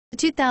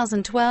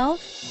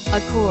2012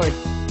 Accord.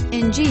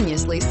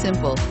 Ingeniously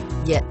simple,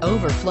 yet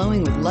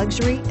overflowing with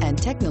luxury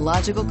and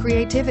technological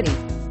creativity.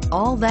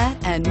 All that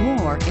and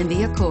more in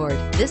the Accord.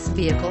 This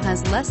vehicle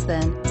has less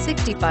than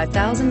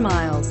 65,000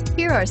 miles.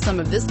 Here are some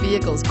of this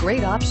vehicle's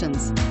great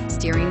options: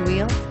 steering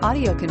wheel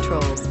audio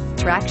controls,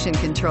 traction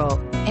control,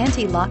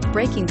 anti-lock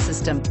braking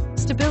system,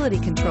 stability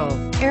control,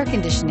 air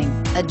conditioning,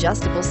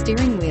 adjustable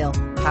steering wheel,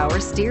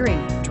 power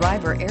steering,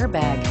 driver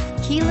airbag,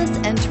 keyless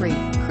entry,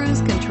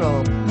 cruise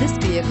control. This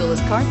vehicle is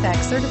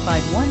Carfax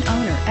certified one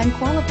owner and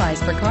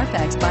qualifies for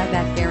Carfax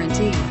buyback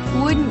guarantee.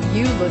 Wouldn't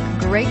you look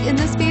great in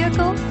this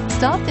vehicle?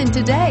 Stop in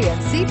today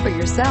and see for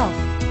yourself.